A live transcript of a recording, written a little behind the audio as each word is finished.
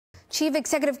Chief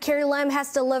Executive Carrie Lam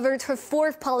has delivered her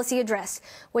fourth policy address,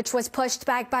 which was pushed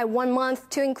back by 1 month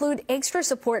to include extra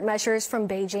support measures from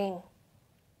Beijing.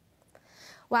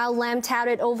 While Lam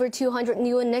touted over 200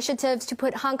 new initiatives to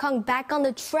put Hong Kong back on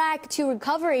the track to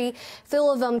recovery, few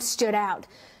of them stood out.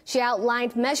 She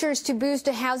outlined measures to boost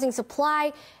the housing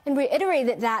supply and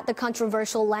reiterated that the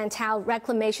controversial Lantau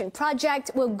reclamation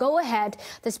project will go ahead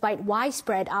despite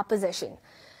widespread opposition.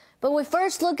 But we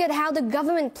first look at how the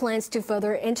government plans to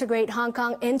further integrate Hong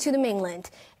Kong into the mainland,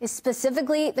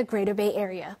 specifically the Greater Bay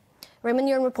Area. Raymond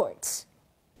Yuen reports.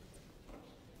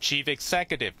 Chief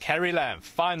Executive Carrie Lam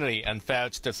finally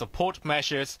unveiled the support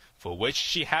measures for which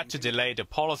she had to delay the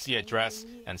policy address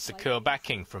and secure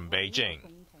backing from Beijing.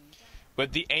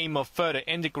 With the aim of further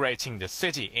integrating the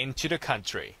city into the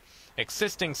country,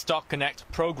 existing Stock Connect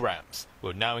programs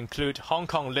will now include Hong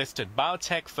Kong-listed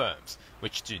biotech firms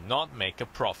which do not make a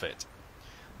profit.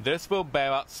 This will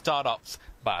bail out startups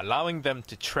by allowing them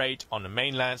to trade on the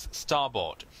mainland's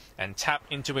starboard and tap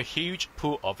into a huge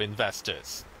pool of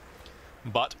investors.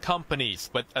 But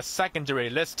companies with a secondary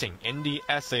listing in the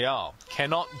SAR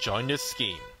cannot join the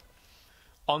scheme.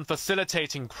 On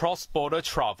facilitating cross-border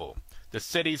travel, the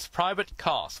city's private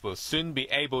cars will soon be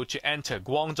able to enter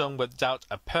Guangdong without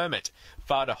a permit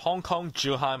via the Hong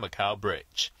Kong-Zhuhai-Macau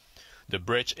Bridge. The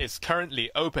bridge is currently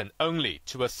open only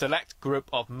to a select group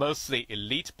of mostly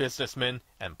elite businessmen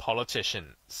and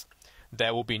politicians.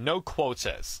 There will be no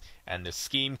quotas, and the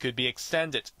scheme could be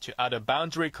extended to other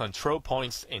boundary control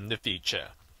points in the future.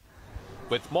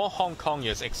 With more Hong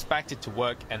Kongers expected to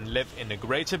work and live in the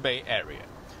Greater Bay Area,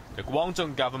 the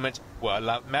Guangdong government will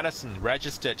allow medicine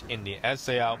registered in the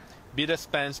SAR be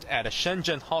dispensed at a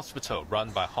Shenzhen hospital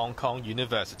run by Hong Kong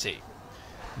University.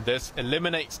 This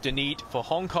eliminates the need for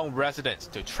Hong Kong residents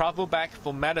to travel back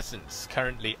for medicines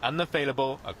currently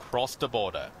unavailable across the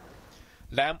border.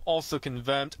 Lam also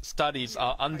confirmed studies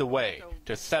are underway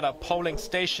to set up polling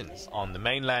stations on the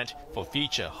mainland for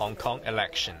future Hong Kong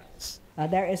elections.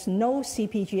 There is no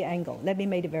CPG angle. Let me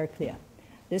make it very clear.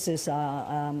 This is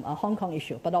a Hong Kong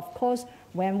issue. But of course,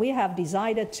 when we have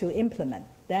decided to implement,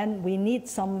 then we need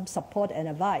some support and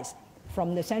advice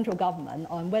from the central government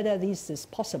on whether this is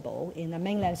possible in a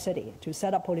mainland city to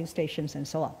set up polling stations and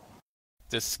so on.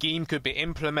 The scheme could be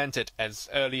implemented as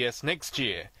early as next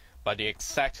year, but the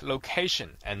exact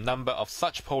location and number of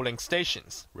such polling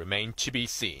stations remain to be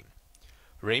seen.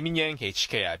 Raymond Yuen,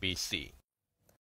 HKIBC.